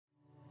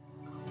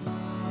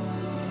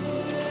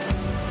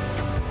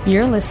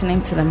You're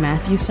listening to the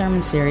Matthew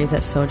Sermon Series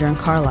at Sojourn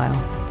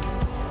Carlisle.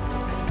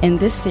 In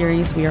this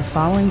series, we are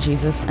following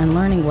Jesus and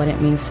learning what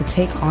it means to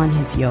take on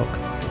his yoke.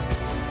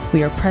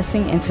 We are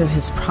pressing into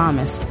his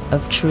promise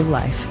of true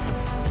life.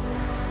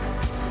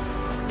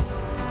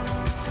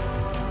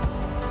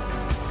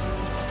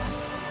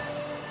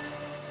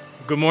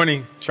 Good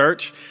morning,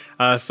 church.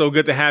 So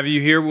good to have you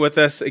here with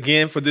us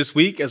again for this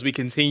week as we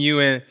continue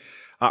in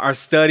our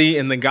study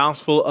in the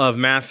Gospel of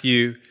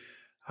Matthew.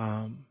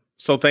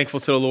 So thankful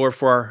to the Lord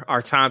for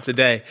our time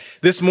today.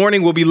 This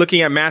morning, we'll be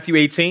looking at Matthew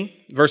 18,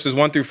 verses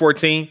 1 through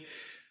 14.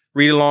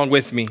 Read along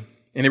with me.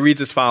 And it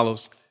reads as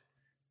follows.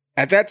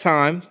 At that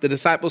time, the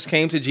disciples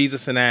came to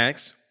Jesus and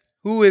asked,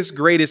 "Who is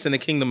greatest in the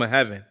kingdom of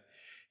heaven?"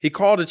 He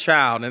called a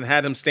child and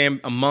had him stand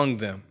among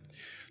them.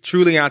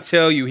 "Truly, I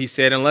tell you," he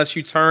said, "unless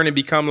you turn and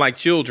become like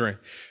children,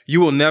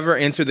 you will never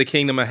enter the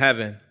kingdom of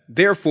heaven.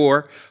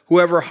 Therefore,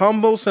 whoever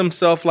humbles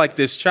himself like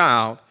this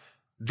child,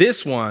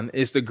 this one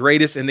is the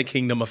greatest in the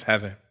kingdom of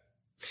heaven.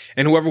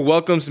 And whoever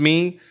welcomes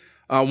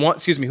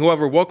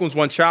whoever welcomes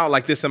one child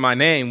like this in my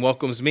name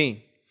welcomes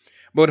me.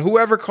 But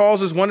whoever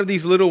causes one of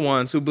these little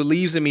ones who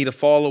believes in me to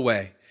fall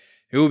away,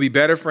 it would be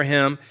better for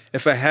him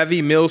if a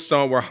heavy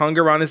millstone were hung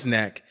around his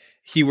neck,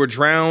 he were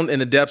drowned in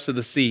the depths of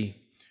the sea.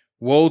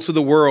 Woe to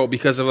the world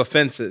because of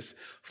offenses,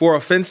 for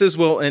offenses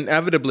will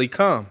inevitably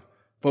come,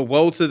 but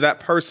woe to that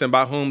person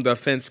by whom the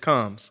offense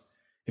comes.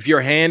 If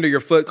your hand or your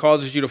foot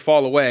causes you to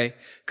fall away,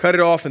 cut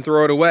it off and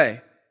throw it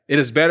away. It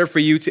is better for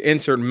you to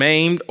enter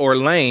maimed or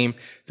lame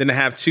than to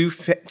have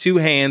two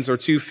hands or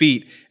 2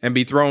 feet and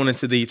be thrown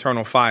into the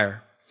eternal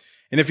fire.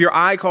 And if your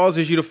eye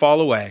causes you to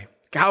fall away,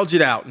 gouge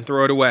it out and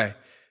throw it away.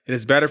 It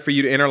is better for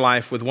you to enter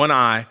life with one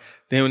eye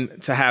than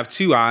to have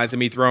 2 eyes and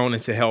be thrown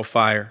into hell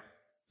fire.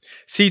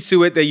 See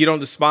to it that you don't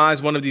despise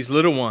one of these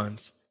little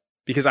ones,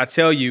 because I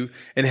tell you,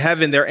 in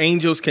heaven their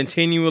angels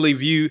continually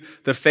view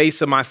the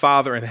face of my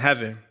Father in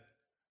heaven.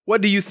 What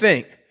do you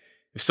think?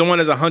 If someone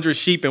has 100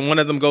 sheep and one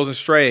of them goes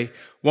astray,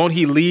 won't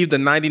he leave the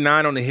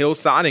 99 on the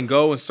hillside and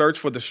go and search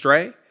for the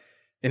stray?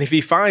 And if he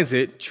finds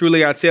it,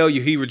 truly I tell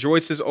you, he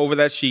rejoices over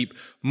that sheep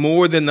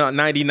more than the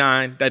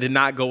 99 that did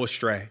not go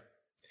astray.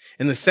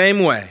 In the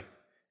same way,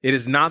 it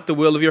is not the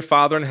will of your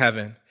Father in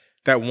heaven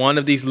that one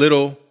of these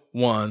little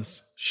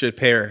ones should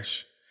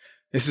perish.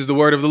 This is the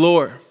word of the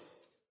Lord.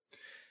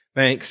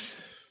 Thanks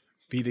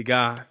be to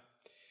God.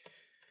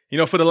 You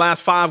know, for the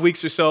last 5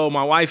 weeks or so,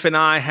 my wife and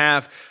I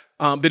have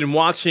been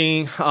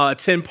watching a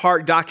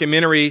 10-part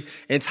documentary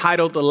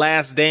entitled The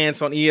Last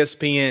Dance on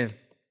ESPN.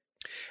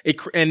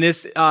 And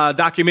this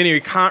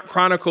documentary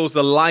chronicles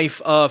the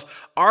life of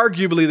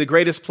arguably the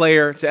greatest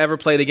player to ever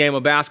play the game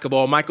of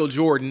basketball, Michael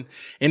Jordan,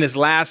 in his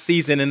last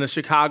season in the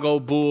Chicago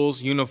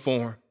Bulls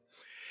uniform.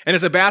 And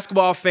as a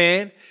basketball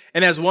fan,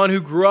 and as one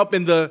who grew up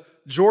in the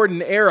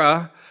Jordan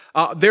era,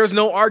 there's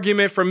no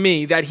argument from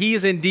me that he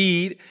is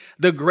indeed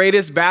the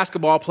greatest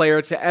basketball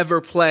player to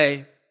ever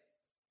play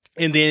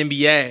in the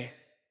NBA.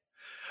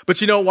 But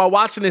you know, while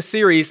watching this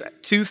series,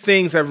 2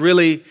 things have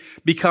really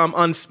become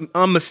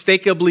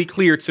unmistakably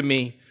clear to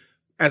me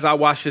as I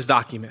watch this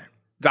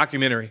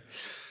documentary.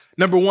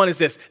 Number one is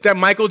this, that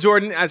Michael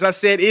Jordan, as I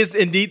said, is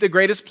indeed the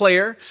greatest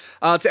player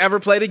to ever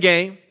play the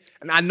game.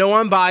 And I know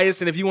I'm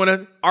biased, and if you want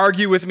to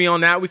argue with me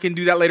on that, we can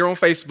do that later on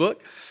Facebook.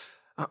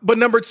 But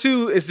number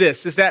 2 is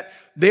this, is that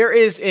there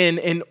is an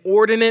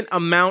inordinate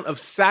amount of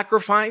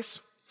sacrifice.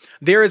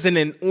 There is an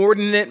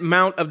inordinate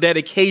amount of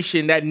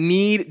dedication that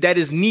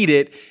is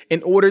needed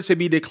in order to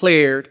be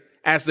declared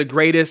as the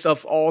greatest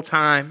of all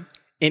time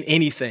in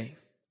anything.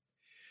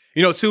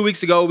 You know, 2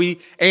 weeks ago, we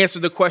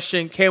answered the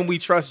question, can we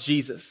trust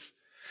Jesus?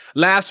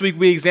 Last week,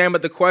 we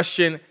examined the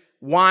question,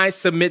 why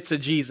submit to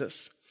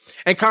Jesus?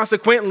 And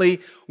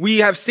consequently, we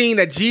have seen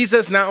that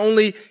Jesus not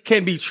only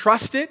can be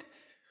trusted,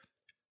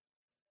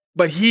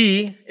 but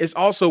he is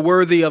also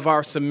worthy of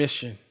our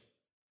submission.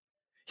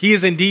 He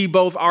is indeed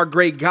both our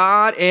great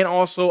God and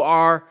also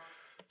our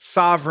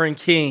sovereign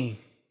King.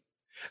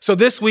 So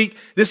this week,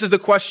 this is the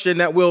question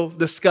that we'll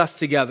discuss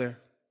together.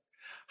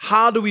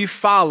 How do we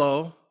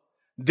follow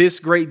this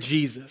great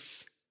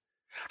Jesus?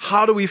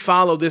 How do we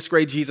follow this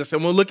great Jesus?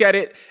 And we'll look at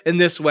it in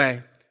this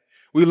way.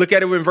 We look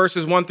at it in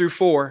verses 1 through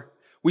 4.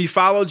 We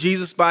follow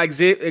Jesus by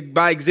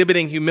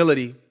exhibiting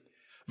humility.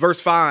 Verse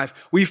 5,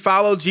 we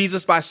follow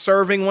Jesus by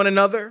serving one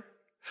another.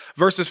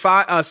 Verses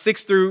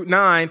 6 through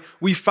 9,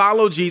 we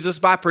follow Jesus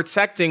by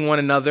protecting one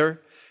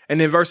another. And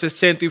then verses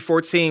 10 through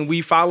 14,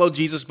 we follow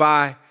Jesus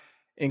by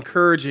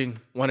encouraging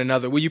one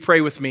another. Will you pray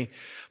with me?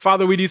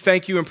 Father, we do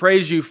thank you and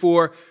praise you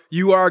for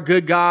you are a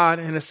good God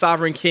and a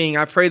sovereign King.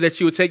 I pray that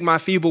you would take my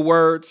feeble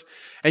words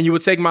and you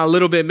would take my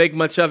little bit, make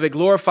much of it.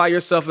 Glorify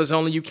yourself as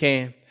only you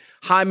can.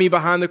 Hide me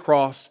behind the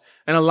cross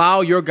and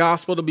allow your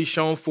gospel to be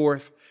shown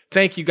forth.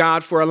 Thank you,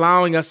 God, for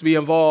allowing us to be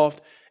involved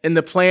in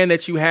the plan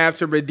that you have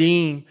to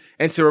redeem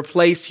and to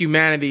replace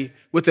humanity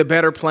with a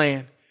better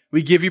plan.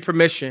 We give you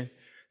permission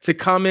to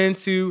come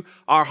into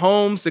our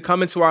homes, to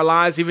come into our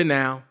lives even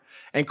now,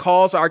 and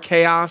cause our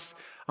chaos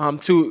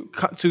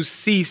to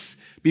cease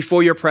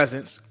before your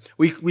presence.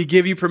 We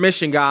give you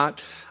permission, God,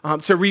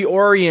 to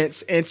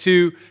reorient and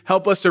to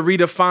help us to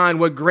redefine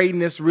what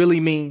greatness really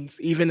means,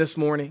 even this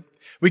morning.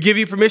 We give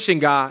you permission,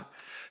 God,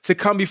 to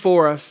come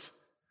before us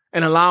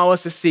and allow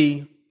us to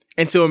see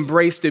and to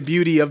embrace the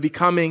beauty of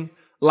becoming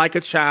like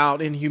a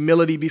child in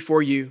humility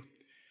before you.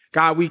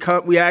 God,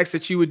 we ask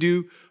that you would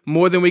do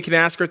more than we can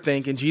ask or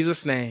think. In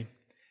Jesus' name,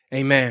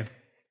 amen.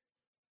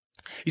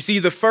 You see,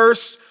 the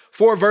first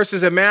 4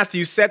 verses of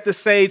Matthew set the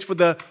stage for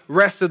the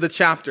rest of the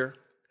chapter.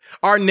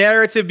 Our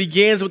narrative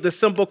begins with a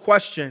simple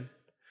question.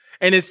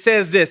 And it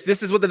says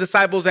this is what the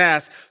disciples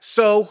asked.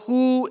 So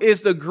who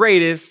is the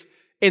greatest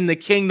in the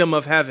kingdom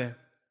of heaven?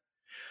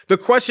 The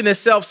question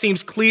itself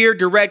seems clear,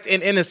 direct,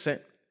 and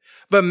innocent.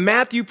 But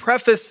Matthew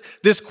prefaced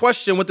this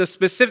question with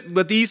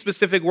these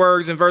specific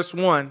words in verse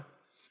 1.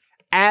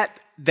 At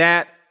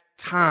that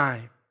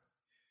time.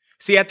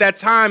 See, at that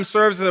time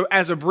serves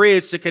as a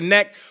bridge to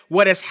connect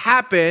what has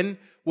happened,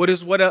 what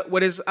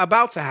is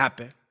about to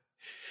happen.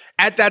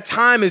 At that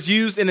time is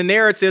used in the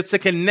narrative to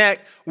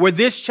connect where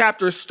this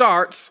chapter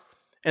starts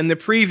and the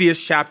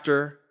previous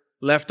chapter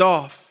left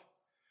off.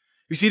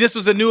 You see, this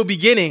was a new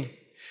beginning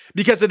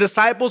because the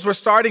disciples were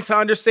starting to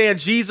understand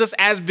Jesus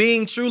as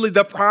being truly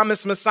the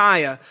promised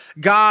Messiah,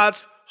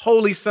 God's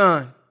holy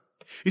Son.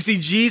 You see,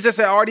 Jesus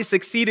had already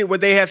succeeded where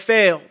they had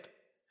failed.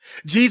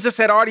 Jesus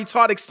had already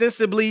taught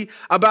extensively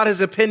about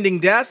his impending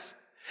death,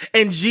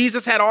 and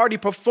Jesus had already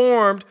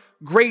performed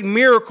great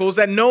miracles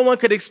that no one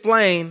could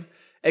explain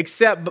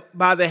except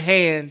by the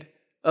hand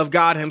of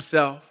God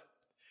himself.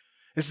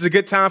 This is a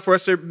good time for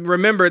us to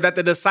remember that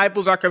the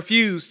disciples are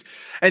confused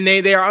and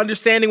they are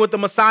understanding what the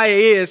Messiah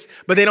is,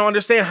 but they don't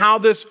understand how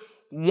this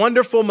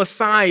wonderful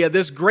Messiah,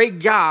 this great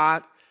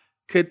God,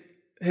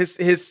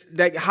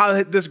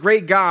 how this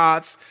great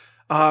God's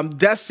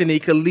destiny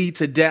could lead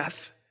to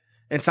death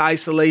and to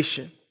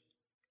isolation.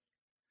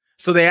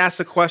 So they ask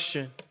the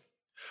question,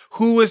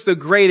 who is the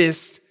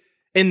greatest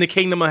in the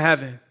kingdom of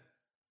heaven?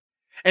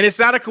 And it's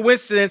not a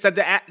coincidence that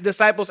the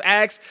disciples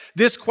asked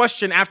this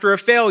question after a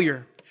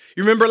failure.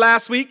 You remember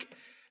last week?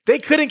 They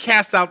couldn't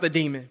cast out the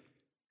demon.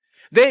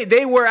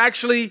 They were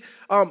actually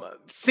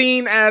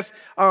seen as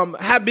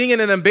being in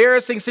an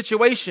embarrassing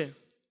situation.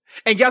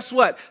 And guess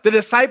what? The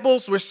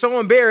disciples were so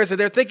embarrassed that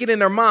they're thinking in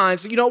their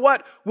minds, you know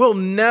what? We'll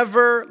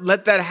never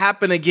let that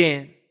happen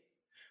again.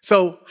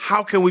 So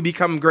how can we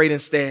become great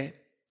instead?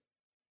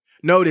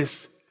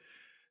 Notice,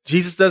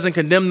 Jesus doesn't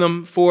condemn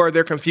them for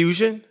their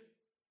confusion.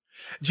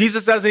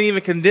 Jesus doesn't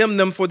even condemn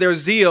them for their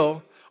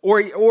zeal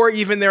or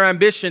even their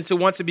ambition to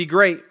want to be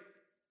great.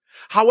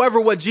 However,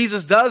 what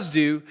Jesus does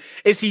do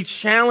is he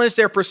challenged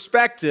their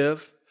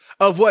perspective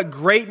of what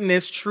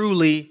greatness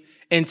truly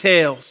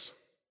entails.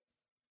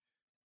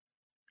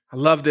 I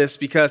love this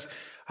because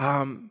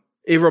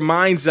it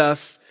reminds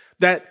us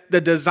that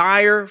the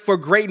desire for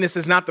greatness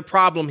is not the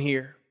problem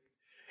here.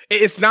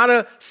 It's not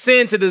a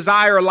sin to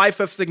desire a life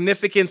of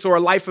significance or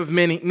a life of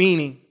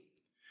meaning.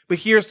 But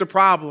here's the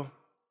problem.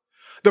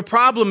 The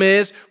problem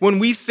is when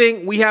we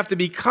think we have to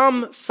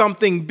become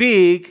something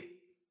big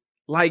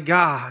like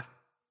God.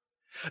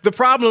 The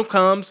problem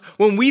comes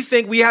when we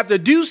think we have to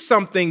do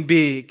something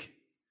big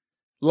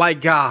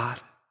like God.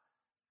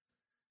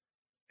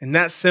 And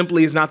that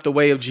simply is not the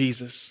way of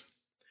Jesus.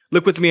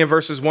 Look with me in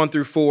verses 1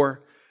 through 4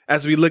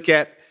 as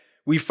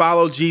we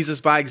follow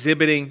Jesus by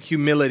exhibiting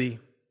humility.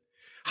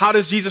 How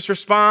does Jesus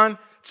respond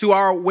to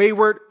our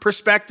wayward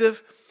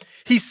perspective?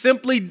 He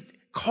simply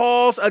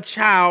calls a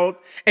child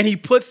and he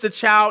puts the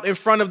child in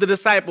front of the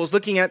disciples.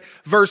 Looking at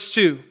verse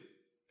 2.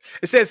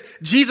 It says,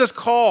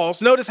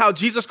 notice how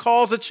Jesus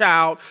calls a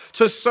child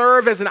to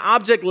serve as an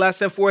object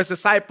lesson for his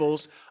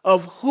disciples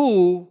of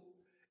who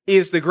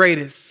is the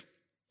greatest.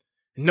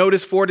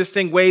 Notice 4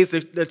 distinct ways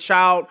that the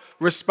child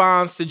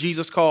responds to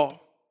Jesus'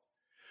 call.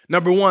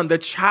 Number 1, the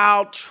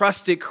child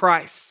trusted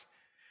Christ.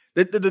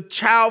 The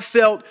child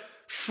felt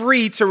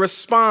free to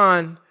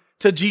respond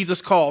to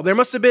Jesus' call. There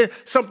must have been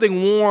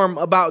something warm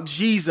about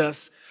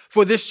Jesus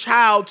for this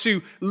child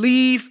to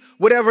leave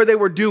whatever they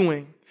were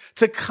doing,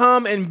 to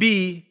come and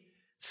be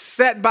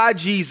set by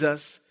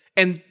Jesus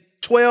and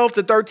 12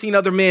 to 13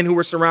 other men who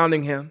were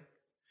surrounding him.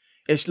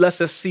 It lets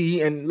us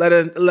see and let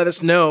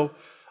us know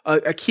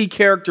a key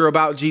character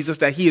about Jesus,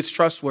 that he is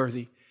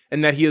trustworthy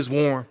and that he is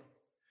warm.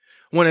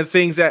 One of the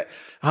things that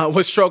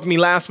what struck me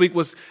last week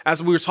was,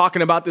 as we were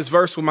talking about this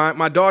verse with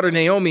my daughter,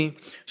 Naomi,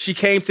 she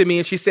came to me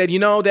and she said, you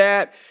know,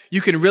 Dad,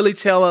 you can really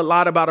tell a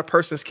lot about a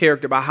person's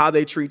character by how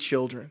they treat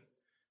children.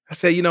 I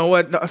said, you know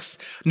what,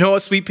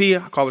 Sweet Pea?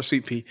 I call her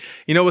Sweet Pea.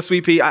 You know what,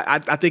 Sweet Pea? I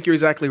think you're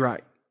exactly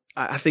right.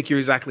 I think you're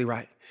exactly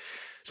right.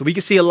 So we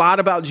can see a lot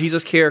about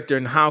Jesus' character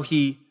and how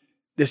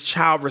this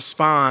child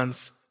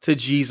responds to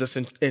Jesus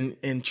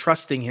and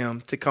trusting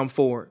him to come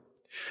forward.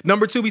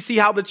 Number 2, we see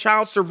how the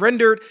child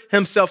surrendered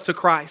himself to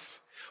Christ.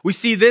 We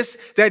see this,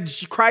 that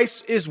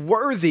Christ is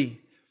worthy,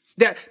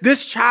 that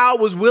this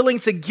child was willing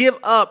to give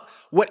up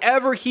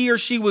whatever he or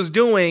she was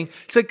doing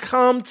to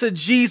come to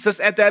Jesus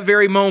at that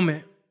very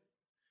moment.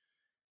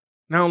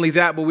 Not only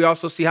that, but we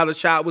also see how the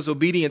child was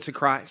obedient to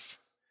Christ.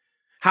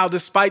 How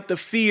despite the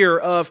fear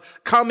of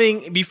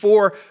coming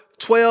before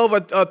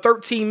 12 or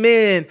 13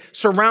 men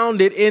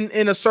surrounded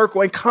in a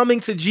circle and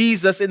coming to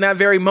Jesus in that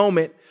very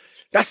moment.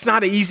 That's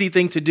not an easy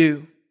thing to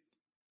do.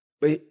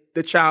 But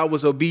the child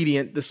was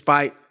obedient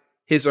despite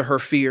his or her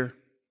fear.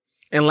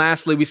 And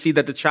lastly, we see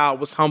that the child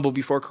was humble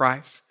before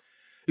Christ.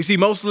 You see,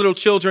 most little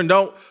children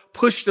don't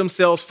push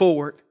themselves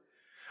forward.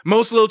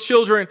 Most little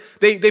children,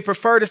 they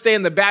prefer to stay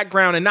in the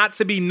background and not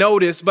to be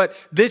noticed. But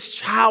this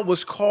child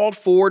was called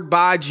forward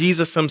by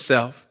Jesus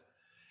himself.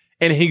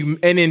 And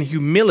in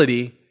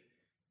humility,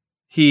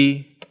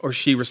 he or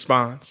she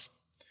responds.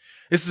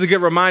 This is a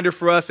good reminder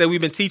for us that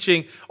we've been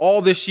teaching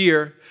all this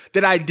year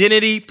that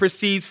identity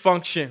precedes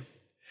function.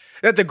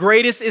 That the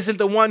greatest isn't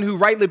the one who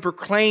rightly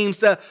proclaims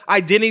the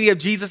identity of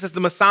Jesus as the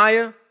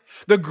Messiah.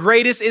 The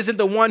greatest isn't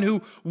the one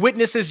who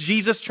witnesses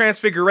Jesus'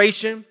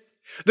 transfiguration.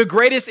 The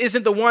greatest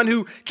isn't the one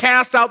who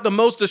casts out the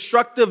most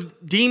destructive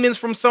demons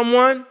from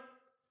someone.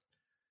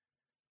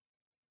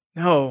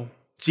 No,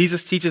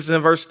 Jesus teaches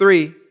in verse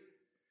 3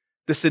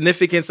 the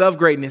significance of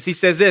greatness. He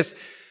says this,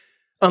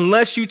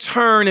 unless you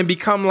turn and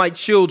become like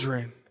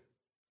children,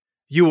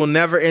 you will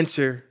never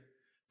enter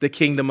the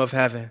kingdom of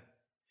heaven.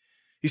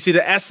 You see,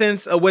 the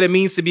essence of what it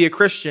means to be a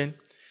Christian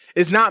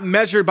is not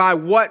measured by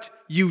what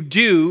you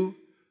do,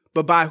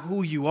 but by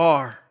who you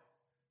are.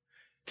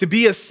 To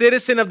be a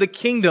citizen of the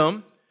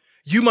kingdom,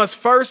 you must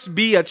first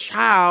be a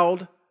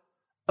child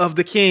of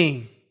the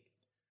King.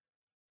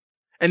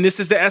 And this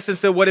is the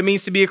essence of what it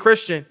means to be a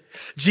Christian.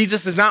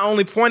 Jesus is not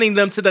only pointing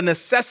them to the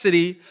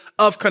necessity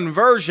of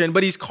conversion,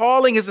 but he's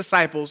calling his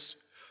disciples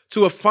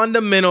to a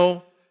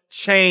fundamental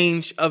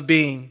change of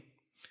being.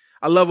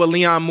 I love what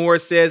Leon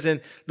Morris says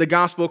in The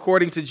Gospel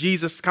According to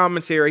Jesus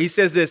commentary. He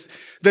says this,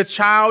 the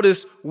child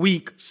is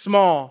weak,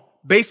 small,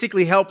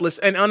 basically helpless,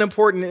 and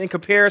unimportant in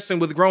comparison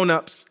with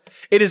grown-ups.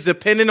 It is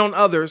dependent on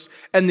others,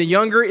 and the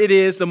younger it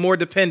is, the more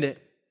dependent.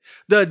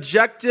 The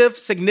objective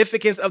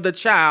significance of the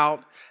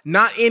child,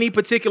 not any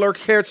particular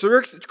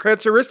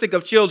characteristic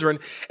of children,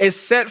 is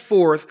set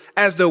forth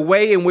as the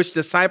way in which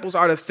disciples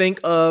are to think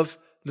of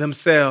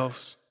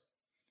themselves.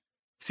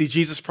 See,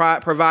 Jesus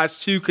provides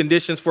two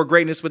conditions for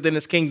greatness within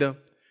his kingdom.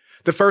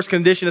 The first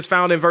condition is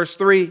found in verse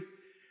 3.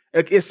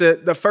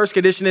 The first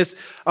condition is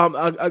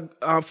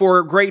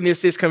for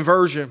greatness is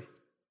conversion.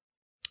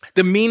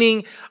 The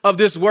meaning of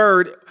this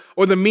word,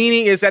 or the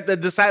meaning is that the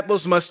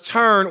disciples must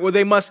turn, or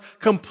they must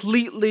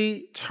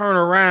completely turn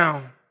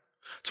around.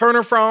 Turn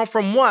around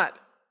from what,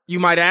 you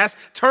might ask?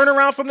 Turn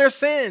around from their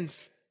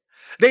sins.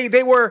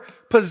 They were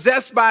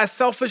possessed by a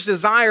selfish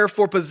desire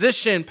for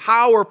position,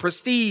 power,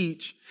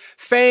 prestige,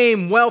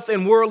 fame, wealth,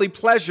 and worldly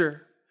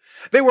pleasure.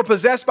 They were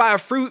possessed by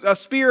a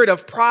spirit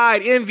of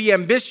pride, envy,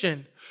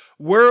 ambition,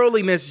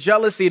 worldliness,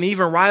 jealousy, and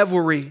even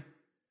rivalry.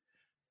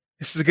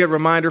 This is a good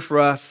reminder for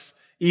us,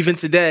 even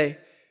today,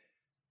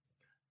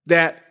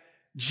 that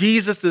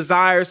Jesus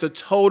desires the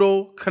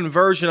total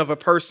conversion of a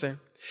person.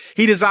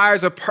 He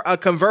desires a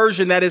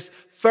conversion that is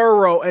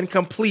thorough and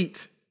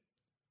complete.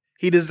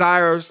 He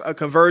desires a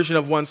conversion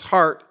of one's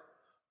heart,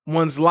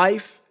 one's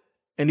life,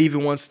 and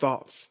even one's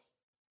thoughts.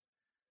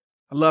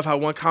 I love how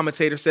one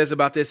commentator says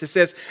about this. It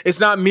says, it's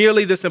not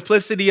merely the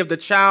simplicity of the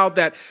child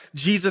that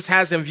Jesus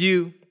has in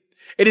view.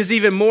 It is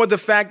even more the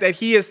fact that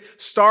he is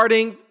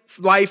starting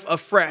life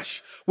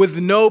afresh with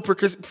no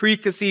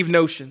preconceived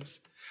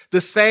notions.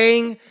 The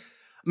saying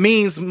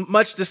means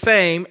much the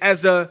same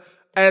as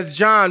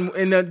John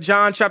in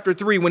John chapter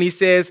 3 when he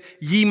says,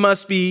 ye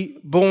must be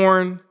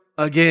born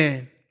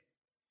again.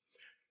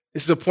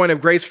 This is a point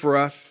of grace for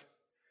us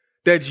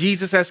that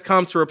Jesus has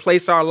come to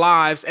replace our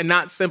lives and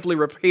not simply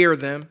repair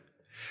them.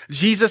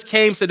 Jesus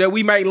came so that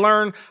we might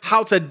learn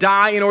how to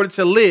die in order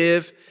to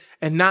live,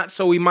 and not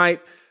so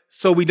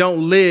we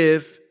don't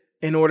live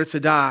in order to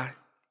die.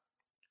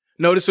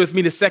 Notice with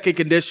me the second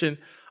condition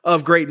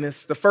of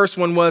greatness. The first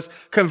one was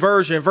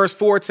conversion. Verse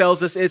 4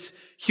 tells us it's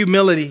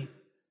humility.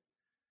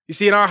 You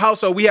see, in our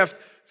household, we have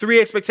three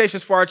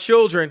expectations for our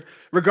children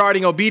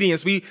regarding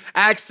obedience. We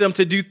ask them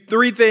to do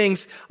three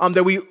things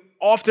that we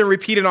often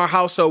repeat in our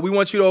household. We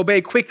want you to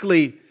obey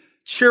quickly,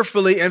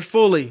 cheerfully, and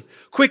fully.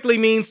 Quickly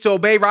means to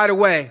obey right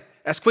away,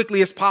 as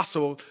quickly as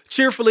possible.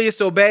 Cheerfully is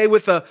to obey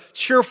with a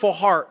cheerful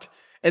heart.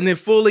 And then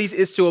fully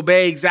is to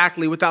obey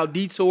exactly without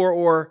detour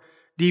or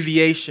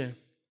deviation.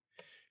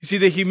 You see,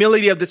 the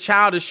humility of the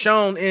child is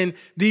shown in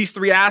these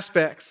three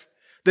aspects.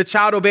 The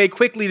child obeyed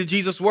quickly to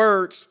Jesus'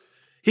 words.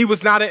 He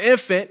was not an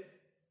infant,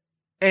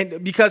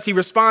 and because he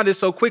responded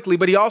so quickly,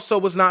 but he also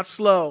was not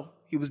slow.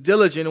 He was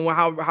diligent in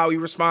how he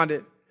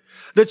responded.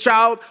 The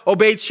child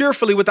obeyed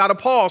cheerfully without a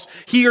pause.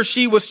 He or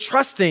she was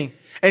trusting,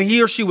 and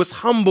he or she was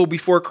humble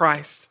before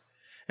Christ.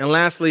 And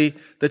lastly,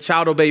 the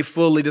child obeyed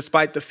fully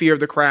despite the fear of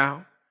the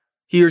crowd.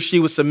 He or she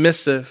was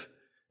submissive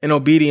and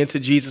obedient to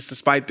Jesus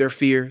despite their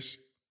fears.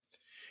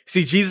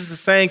 See, Jesus is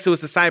saying to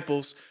his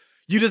disciples,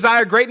 you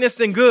desire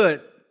greatness and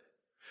good.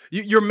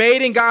 You're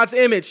made in God's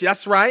image.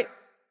 That's right.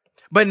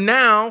 But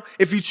now,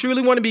 if you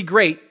truly want to be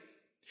great,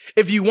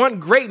 if you want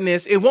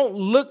greatness, it won't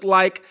look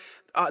like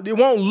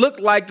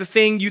the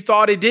thing you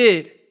thought it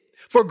did.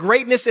 For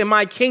greatness in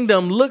my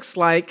kingdom looks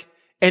like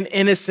an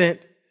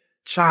innocent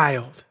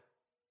child.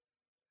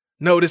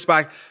 Notice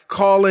by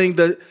calling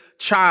the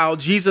child,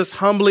 Jesus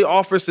humbly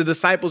offers the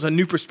disciples a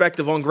new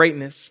perspective on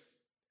greatness.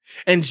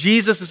 And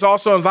Jesus is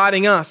also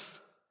inviting us.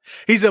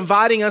 He's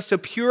inviting us to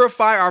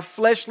purify our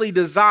fleshly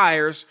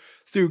desires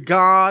through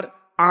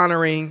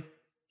God-honoring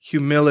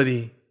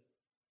humility.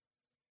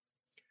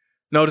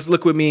 Notice,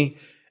 look with me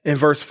in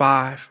verse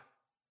 5.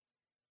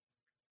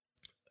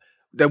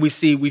 That we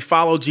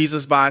follow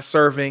Jesus by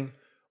serving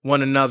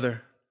one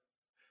another.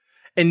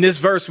 In this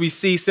verse, we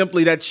see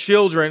simply that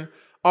children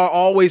are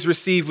always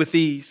received with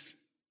ease.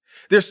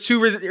 There's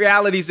two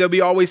realities that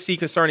we always see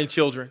concerning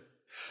children.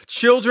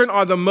 Children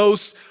are the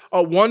most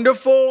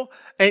wonderful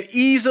and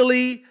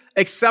easily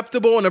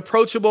acceptable and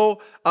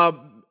approachable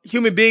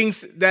human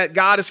beings that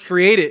God has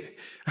created.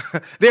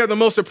 They are the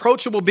most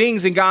approachable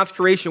beings in God's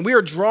creation. We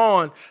are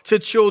drawn to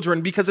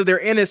children because of their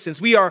innocence.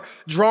 We are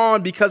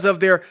drawn because of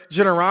their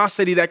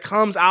generosity that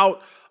comes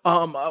out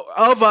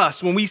of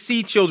us when we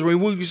see children.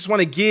 We just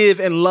want to give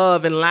and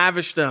love and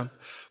lavish them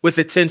with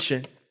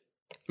attention.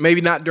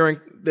 Maybe not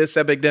during this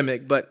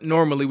epidemic, but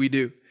normally we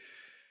do.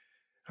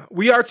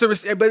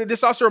 But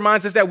this also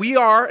reminds us that we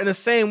are, in the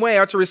same way,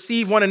 are to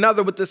receive one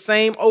another with the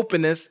same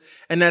openness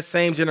and that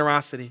same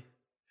generosity.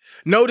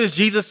 Notice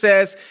Jesus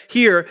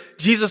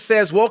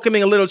says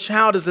welcoming a little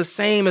child is the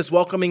same as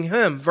welcoming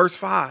him. Verse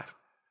 5.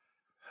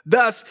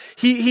 Thus,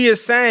 he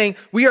is saying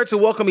we are to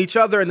welcome each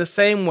other in the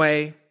same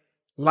way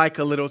like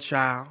a little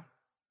child.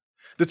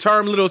 The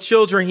term little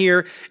children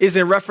here is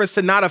in reference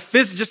to not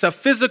just a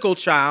physical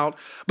child,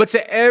 but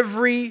to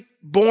every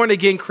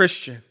born-again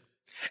Christian.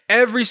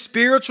 Every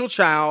spiritual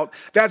child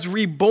that's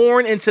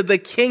reborn into the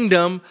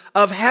kingdom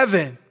of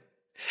heaven.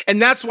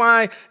 And that's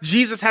why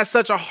Jesus has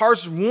such a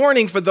harsh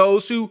warning for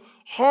those who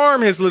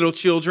harm his little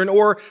children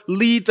or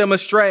lead them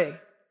astray.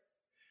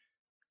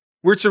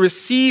 We're to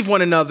receive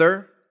one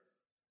another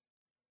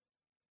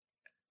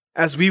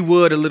as we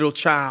would a little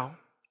child.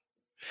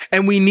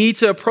 And we need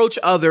to approach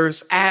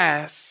others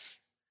as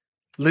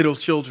little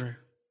children.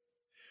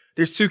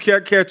 There's two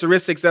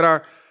characteristics that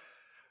are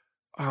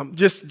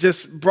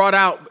just brought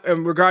out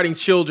regarding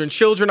children.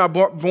 Children are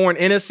born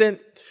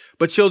innocent,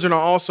 but children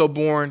are also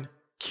born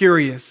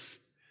curious.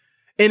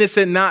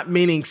 Innocent not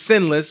meaning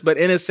sinless, but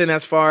innocent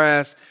as far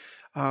as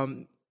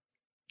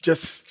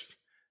just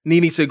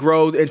needing to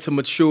grow and to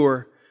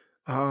mature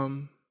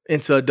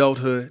into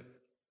adulthood.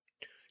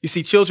 You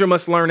see, children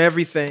must learn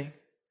everything.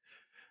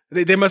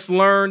 They must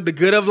learn the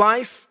good of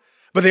life,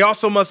 but they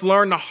also must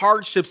learn the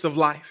hardships of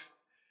life.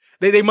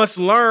 They must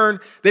learn,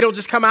 they don't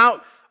just come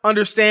out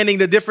understanding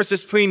the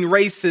differences between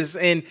races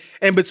and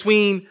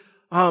between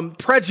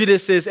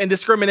prejudices and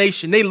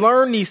discrimination. They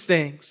learn these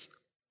things.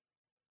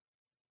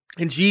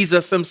 And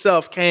Jesus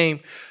himself came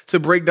to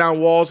break down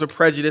walls of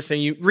prejudice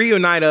and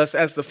reunite us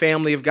as the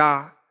family of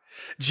God.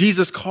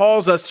 Jesus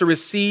calls us to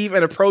receive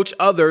and approach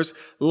others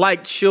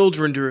like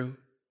children do,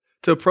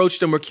 to approach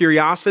them with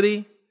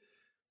curiosity,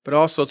 but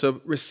also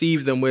to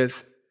receive them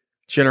with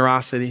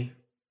generosity.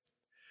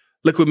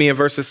 Look with me in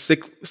verses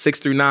 6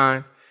 through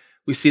 9.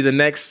 We see the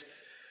next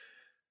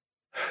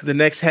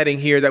heading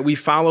here, that we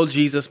follow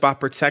Jesus by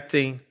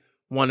protecting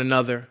one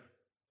another.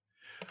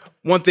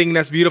 One thing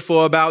that's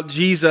beautiful about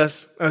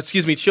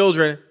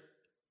children,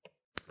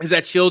 is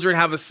that children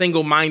have a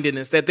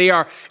single-mindedness, that they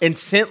are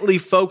intently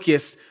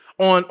focused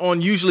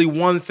on usually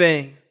one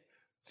thing.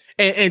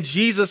 And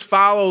Jesus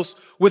follows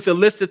with a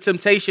list of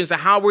temptations and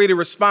how we're to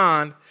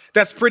respond.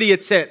 That's pretty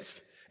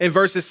intense in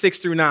verses 6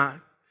 through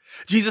 9.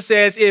 Jesus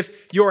says, if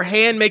your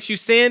hand makes you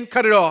sin,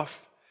 cut it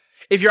off.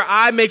 If your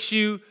eye makes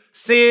you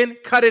sin,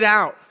 cut it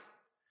out.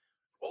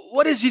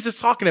 What is Jesus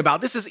talking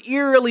about? This is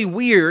eerily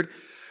weird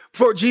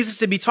for Jesus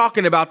to be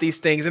talking about these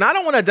things. And I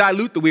don't want to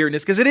dilute the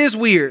weirdness because it is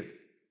weird.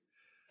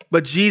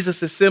 But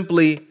Jesus is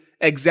simply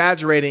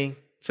exaggerating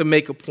to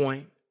make a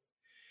point.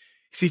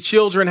 See,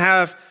 children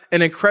have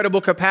an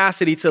incredible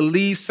capacity to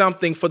leave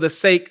something for the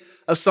sake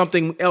of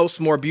something else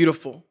more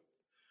beautiful.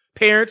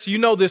 Parents, you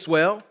know this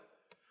well.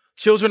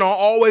 Children are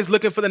always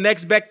looking for the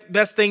next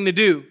best thing to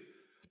do.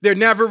 They're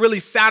never really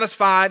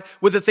satisfied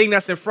with the thing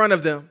that's in front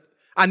of them.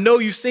 I know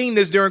you've seen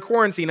this during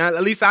quarantine.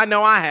 At least I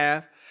know I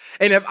have.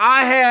 And if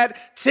I had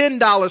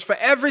 $10 for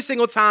every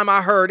single time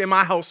I heard in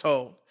my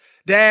household,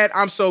 Dad,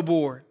 I'm so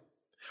bored.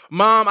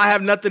 Mom, I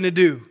have nothing to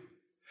do.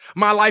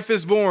 My life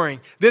is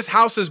boring. This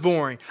house is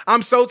boring.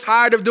 I'm so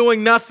tired of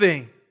doing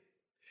nothing.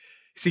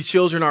 See,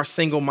 children are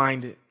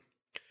single-minded.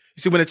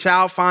 You see, when a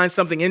child finds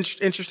something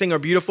interesting or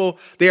beautiful,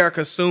 they are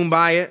consumed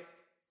by it.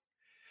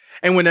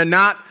 And when they're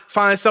not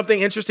find something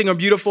interesting or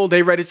beautiful,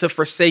 they're ready to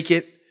forsake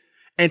it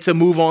and to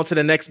move on to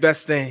the next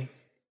best thing.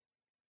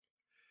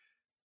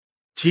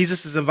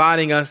 Jesus is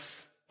inviting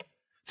us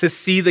to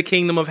see the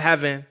kingdom of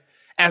heaven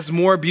as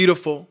more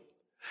beautiful,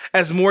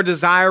 as more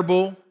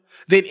desirable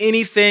than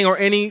anything or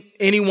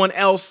anyone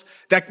else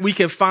that we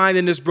can find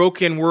in this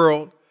broken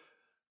world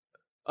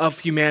of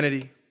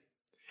humanity.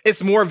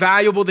 It's more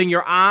valuable than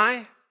your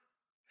eye,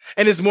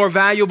 and it's more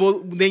valuable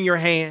than your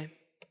hand.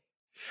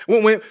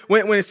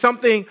 When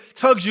something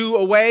tugs you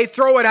away,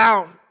 throw it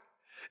out.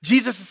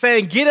 Jesus is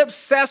saying, get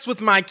obsessed with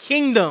my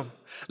kingdom.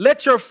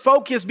 Let your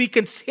focus be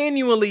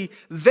continually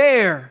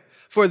there,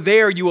 for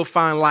there you will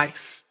find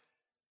life.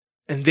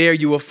 And there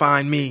you will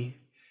find me.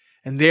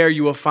 And there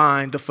you will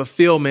find the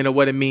fulfillment of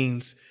what it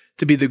means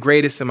to be the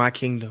greatest in my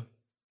kingdom.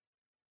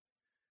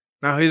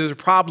 Now, here's a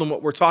problem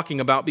what we're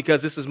talking about,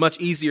 because this is much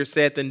easier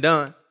said than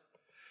done.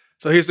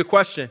 So here's the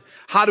question.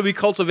 How do we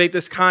cultivate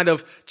this kind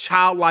of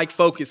childlike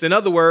focus? In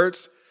other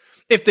words,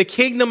 if the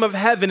kingdom of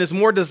heaven is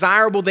more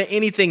desirable than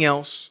anything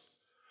else,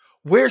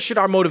 where should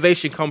our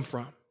motivation come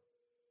from?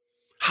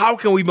 How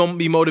can we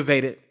be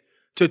motivated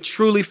to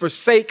truly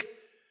forsake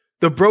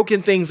the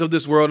broken things of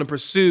this world and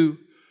pursue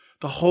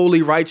the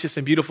holy, righteous,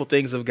 and beautiful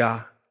things of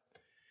God?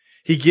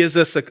 He gives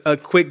us a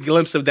quick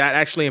glimpse of that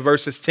actually in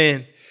verses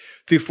 10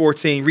 through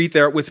 14. Read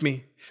there with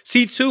me.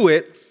 See to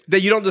it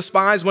that you don't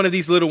despise one of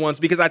these little ones,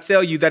 because I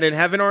tell you that in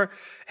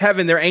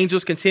heaven their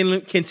angels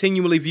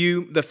continually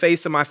view the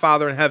face of my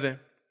Father in heaven.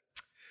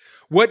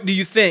 What do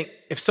you think?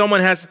 If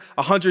someone has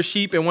 100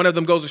 sheep and one of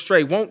them goes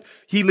astray, won't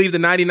he leave the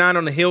 99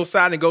 on the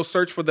hillside and go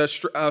search for the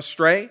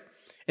stray?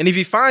 And if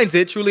he finds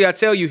it, truly I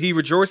tell you, he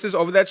rejoices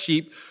over that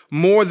sheep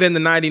more than the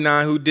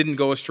 99 who didn't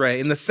go astray.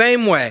 In the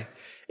same way,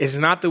 it is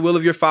not the will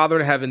of your Father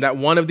in heaven that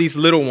one of these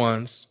little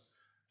ones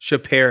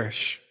should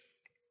perish.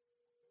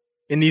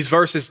 In these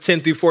verses 10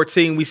 through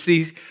 14, we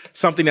see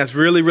something that's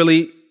really,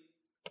 really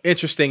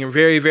interesting and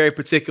very, very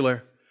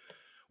particular.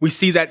 We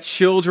see that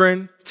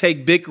children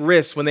take big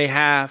risks when they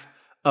have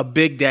a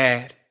big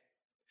dad.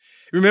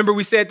 Remember,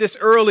 we said this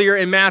earlier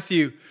in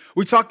Matthew.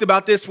 We talked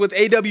about this with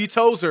A.W.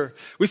 Tozer.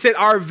 We said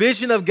our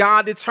vision of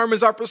God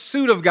determines our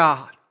pursuit of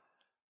God.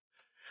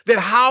 That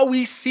how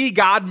we see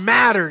God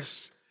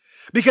matters,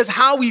 because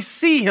how we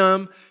see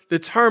him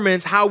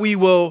determines how we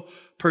will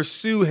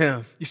pursue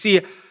him. You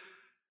see,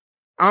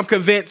 I'm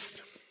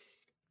convinced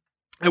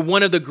that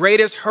one of the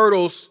greatest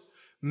hurdles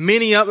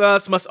many of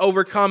us must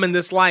overcome in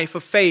this life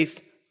of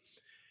faith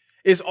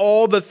is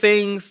all the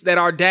things that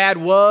our dad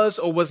was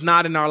or was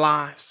not in our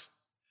lives.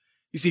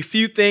 You see,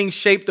 few things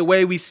shape the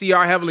way we see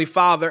our Heavenly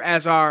Father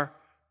as our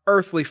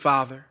earthly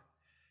father.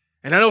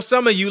 And I know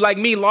some of you, like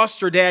me,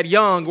 lost your dad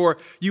young, or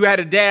you had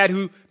a dad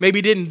who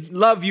maybe didn't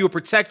love you or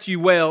protect you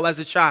well as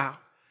a child.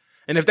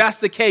 And if that's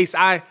the case,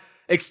 I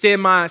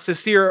extend my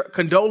sincere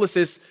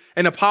condolences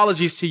and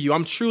apologies to you.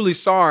 I'm truly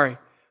sorry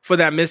for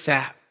that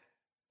mishap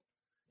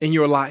in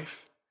your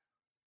life.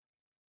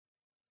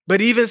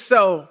 But even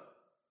so,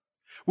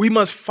 we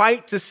must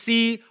fight to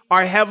see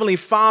our Heavenly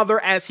Father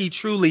as he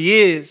truly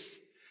is,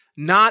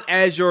 not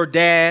as your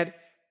dad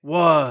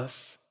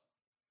was.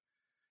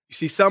 You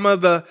see, some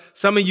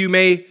of you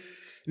may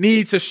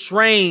need to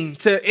strain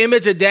to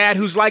image a dad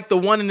who's like the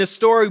one in the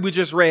story we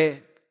just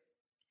read.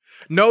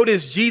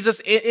 Notice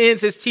Jesus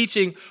ends his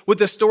teaching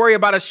with a story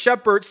about a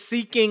shepherd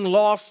seeking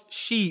lost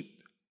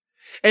sheep.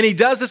 And he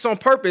does this on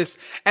purpose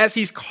as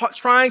he's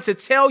trying to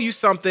tell you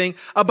something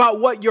about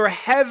what your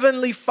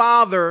Heavenly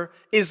Father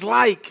is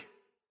like.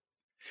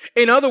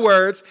 In other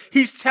words,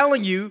 he's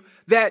telling you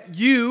that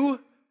you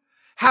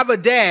have a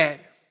dad.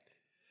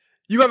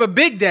 You have a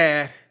big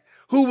dad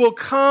who will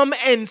come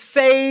and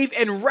save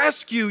and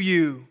rescue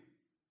you,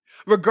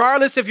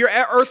 regardless if your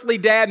earthly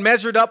dad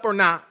measured up or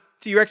not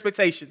to your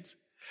expectations.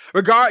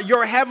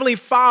 Your Heavenly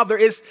Father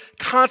is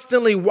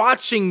constantly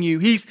watching you.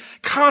 He's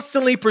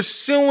constantly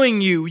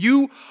pursuing you.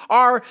 You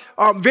are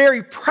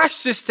very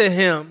precious to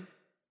him.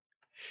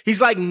 He's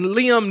like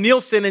Liam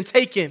Neeson in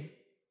Taken.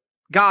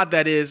 God,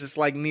 that is. It's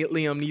like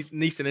Liam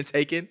Neeson in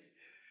Taken.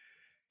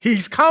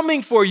 He's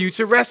coming for you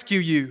to rescue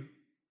you.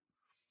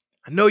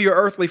 I know your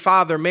earthly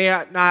father may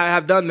not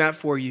have done that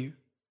for you,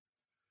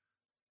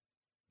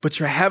 but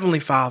your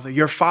Heavenly Father,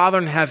 your Father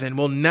in heaven,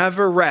 will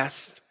never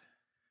rest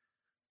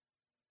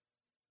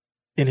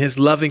in his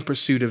loving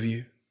pursuit of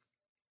you.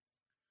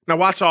 Now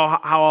watch how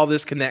all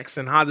this connects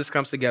and how this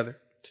comes together.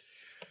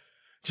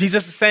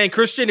 Jesus is saying,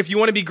 Christian, if you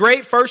want to be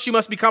great, first you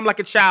must become like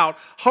a child.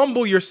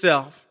 Humble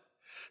yourself.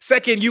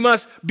 Second, you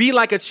must be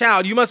like a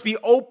child. You must be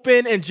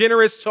open and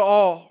generous to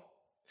all.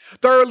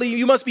 Thirdly,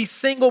 you must be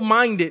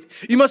single-minded.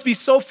 You must be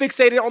so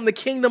fixated on the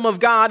kingdom of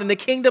God and the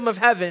kingdom of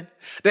heaven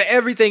that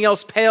everything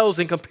else pales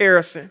in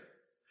comparison.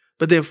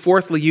 But then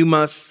fourthly, you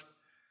must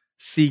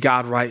see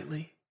God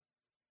rightly.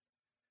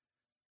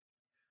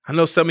 I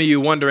know some of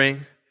you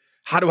wondering,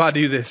 how do I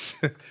do this?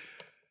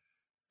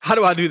 How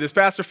do I do this?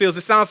 Pastor Fields,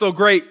 it sounds so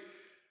great,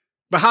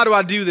 but how do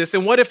I do this?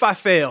 And what if I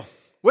fail?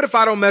 What if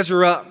I don't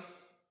measure up?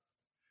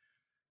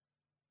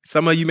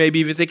 Some of you may be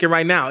even thinking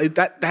right now,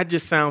 that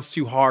just sounds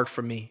too hard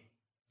for me.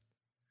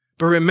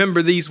 But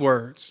remember these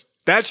words.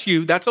 That's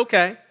you. That's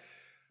okay.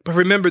 But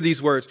remember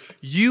these words.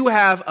 You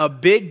have a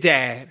big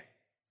dad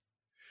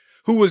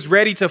who was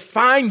ready to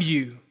find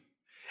you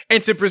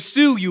and to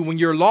pursue you when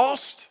you're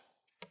lost,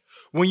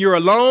 when you're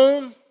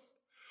alone,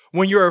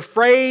 when you're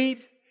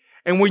afraid,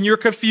 and when you're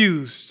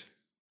confused.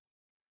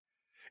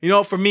 You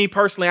know, for me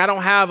personally, I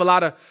don't have a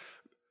lot of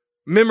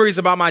memories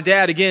about my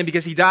dad, again,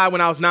 because he died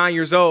when I was 9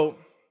 years old.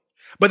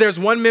 But there's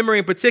one memory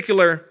in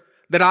particular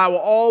that I will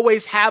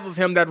always have of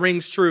him that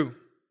rings true.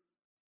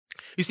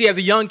 You see, as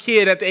a young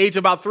kid at the age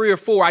of about 3 or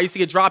 4, I used to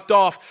get dropped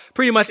off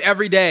pretty much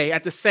every day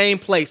at the same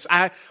place.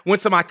 I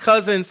went to my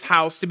cousin's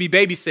house to be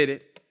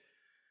babysitted.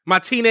 My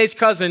teenage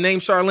cousin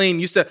named Charlene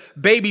used to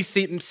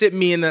sit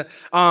me at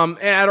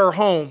her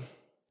home.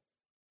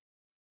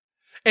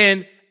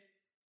 And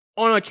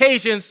on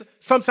occasions,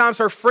 sometimes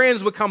her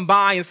friends would come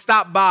by and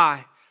stop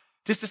by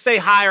just to say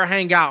hi or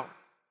hang out.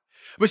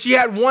 But she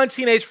had one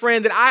teenage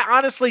friend that I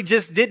honestly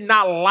just did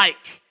not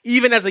like,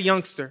 even as a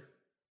youngster.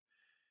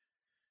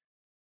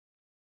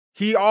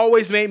 He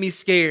always made me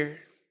scared.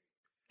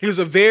 He was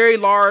a very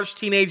large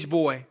teenage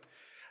boy.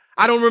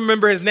 I don't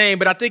remember his name,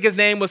 but I think his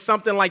name was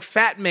something like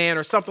Fat Man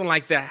or something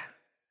like that.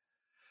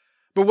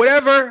 But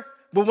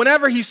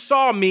whenever he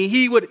saw me,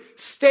 he would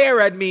stare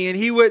at me and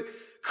he would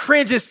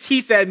cringe his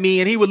teeth at me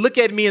and he would look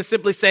at me and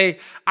simply say,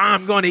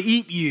 "I'm going to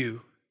eat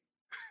you."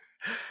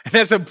 And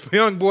as a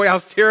young boy, I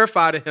was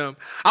terrified of him.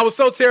 I was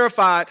so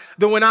terrified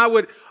that when I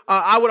would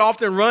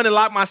often run and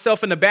lock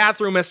myself in the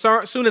bathroom as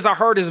soon as I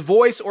heard his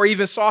voice or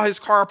even saw his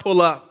car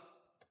pull up.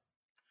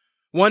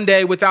 One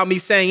day, without me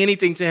saying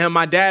anything to him,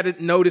 my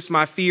dad noticed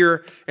my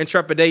fear and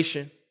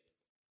trepidation.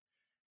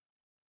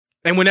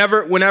 And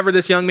whenever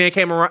this young man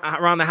came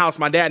around the house,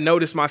 my dad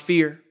noticed my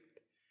fear.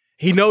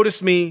 He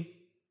noticed me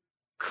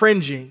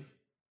cringing.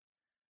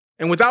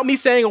 And without me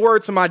saying a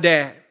word to my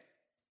dad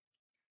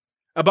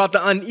about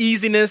the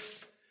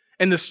uneasiness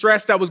and the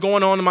stress that was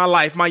going on in my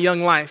life, my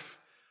young life,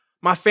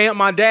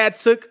 my dad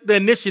took the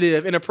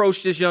initiative and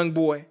approached this young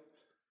boy.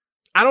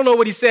 I don't know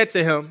what he said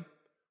to him,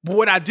 but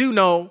what I do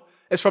know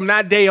is from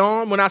that day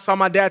on, when I saw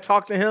my dad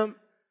talk to him,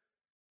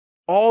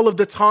 all of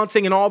the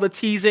taunting and all the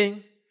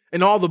teasing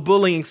and all the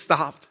bullying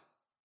stopped.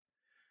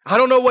 I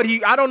don't know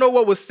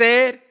what was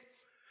said.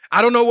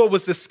 I don't know what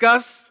was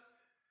discussed.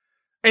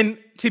 And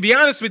to be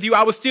honest with you,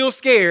 I was still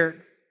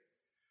scared,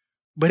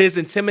 but his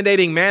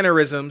intimidating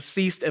mannerisms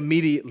ceased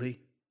immediately.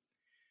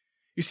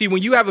 You see,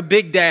 when you have a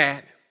big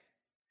dad,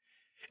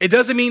 it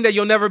doesn't mean that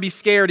you'll never be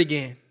scared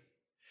again.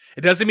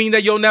 It doesn't mean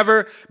that you'll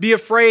never be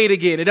afraid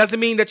again. It doesn't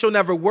mean that you'll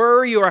never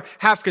worry or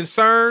have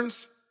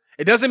concerns.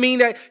 It doesn't mean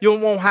that you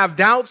won't have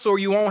doubts or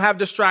you won't have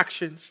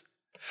distractions.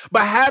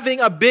 But having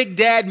a big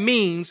dad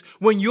means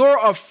when you're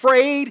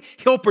afraid,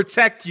 he'll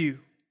protect you.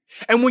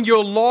 And when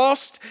you're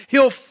lost,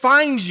 he'll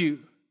find you.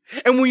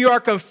 And when you are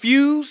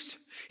confused,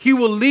 he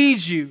will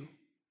lead you.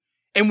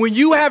 And when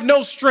you have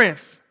no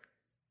strength,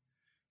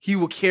 he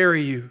will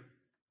carry you.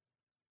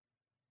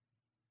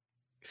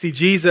 See,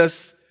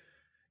 Jesus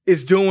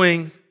is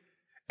doing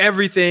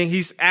everything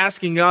he's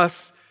asking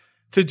us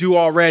to do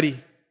already.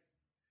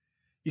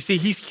 You see,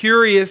 he's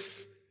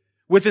curious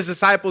with his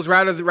disciples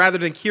rather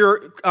than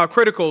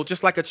critical,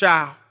 just like a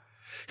child.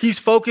 He's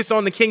focused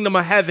on the kingdom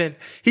of heaven.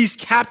 He's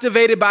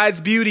captivated by its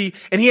beauty,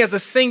 and he has a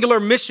singular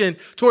mission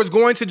towards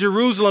going to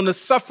Jerusalem to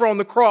suffer on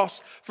the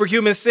cross for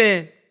human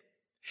sin.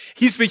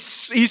 He's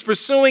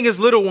pursuing his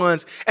little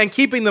ones and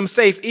keeping them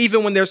safe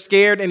even when they're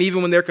scared and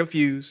even when they're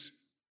confused.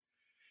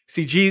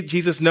 See,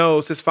 Jesus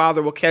knows his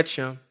Father will catch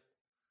him.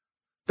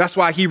 That's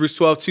why Hebrews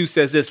 12:2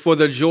 says this, "For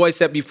the joy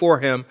set before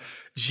him,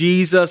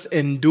 Jesus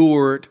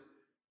endured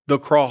the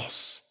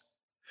cross."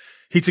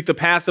 He took the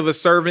path of a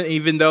servant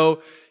even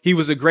though he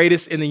was the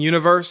greatest in the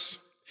universe.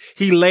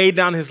 He laid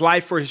down his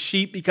life for his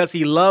sheep because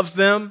he loves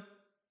them.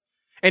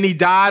 And he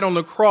died on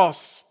the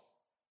cross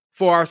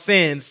for our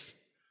sins,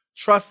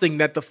 trusting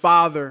that the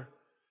Father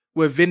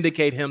would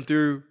vindicate him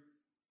through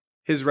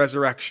his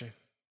resurrection.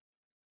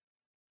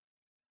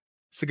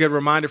 It's a good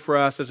reminder for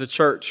us as a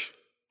church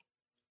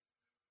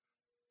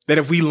that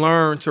if we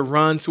learn to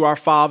run to our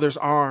Father's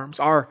arms,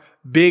 our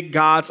big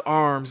God's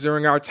arms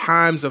during our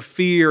times of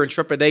fear and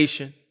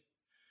trepidation,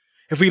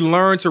 if we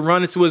learn to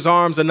run into his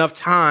arms enough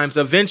times,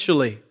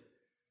 eventually,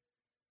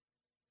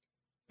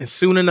 and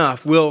soon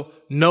enough, we'll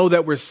know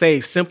that we're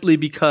safe simply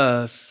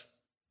because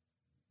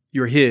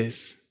you're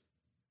his.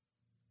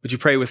 Would you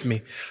pray with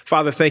me?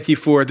 Father, thank you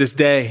for this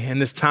day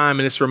and this time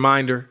and this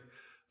reminder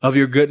of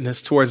your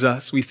goodness towards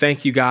us. We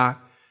thank you, God,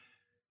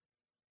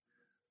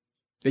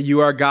 that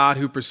you are a God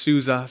who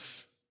pursues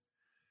us.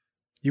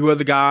 You are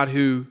the God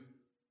who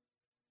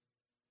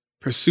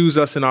pursues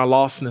us in our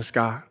lostness,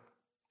 God.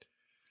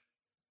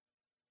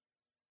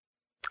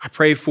 I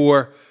pray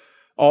for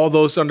all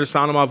those under the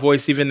sound of my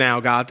voice even now,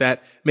 God,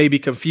 that may be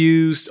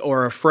confused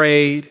or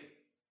afraid.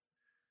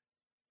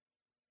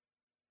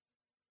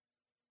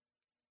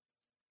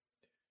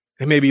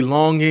 They may be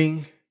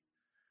longing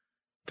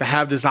to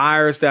have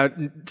desires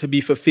to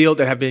be fulfilled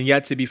that have been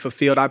yet to be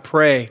fulfilled. I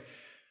pray,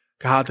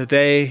 God, that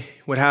they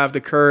would have the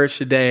courage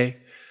today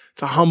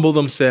to humble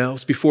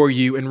themselves before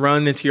you and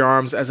run into your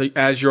arms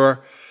as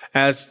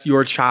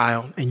your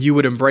child, and you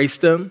would embrace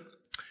them,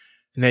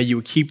 and that you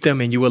would keep them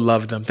and you would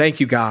love them. Thank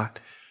you, God,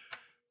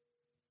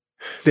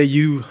 that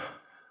you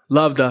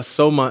loved us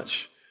so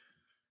much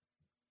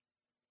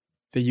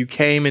that you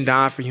came and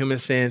died for human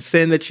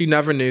sin that you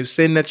never knew,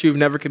 sin that you've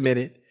never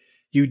committed.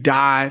 You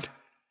died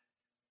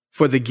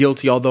for the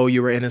guilty, although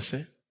you were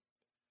innocent.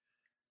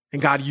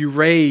 And God, you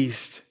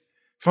raised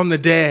from the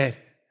dead.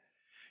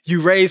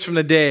 You raised from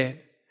the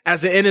dead.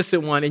 as the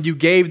innocent one, and you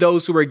gave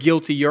those who were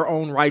guilty your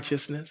own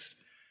righteousness.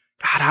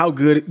 God, how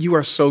good. You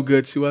are so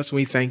good to us, and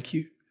we thank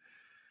you.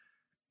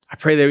 I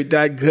pray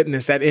that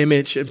goodness, that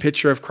image and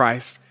picture of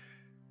Christ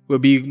will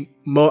be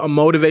a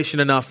motivation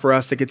enough for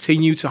us to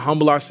continue to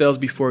humble ourselves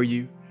before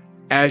you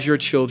as your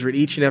children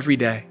each and every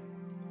day.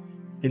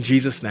 In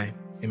Jesus' name,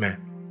 amen.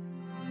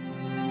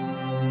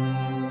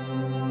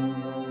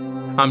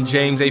 I'm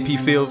James A.P.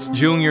 Fields,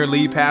 Jr.,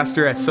 lead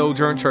pastor at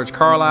Sojourn Church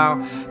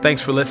Carlisle.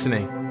 Thanks for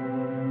listening.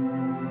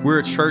 We're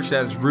a church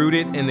that is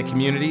rooted in the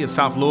community of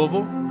South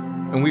Louisville,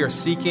 and we are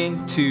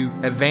seeking to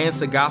advance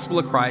the gospel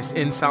of Christ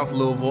in South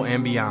Louisville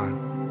and beyond.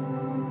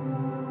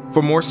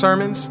 For more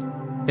sermons,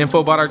 info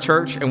about our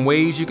church, and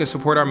ways you can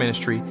support our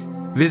ministry,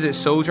 visit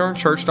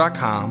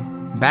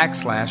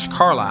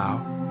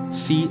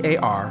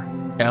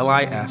sojournchurch.com/Carlisle,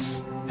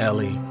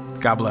 CARLISLE.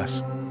 God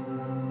bless.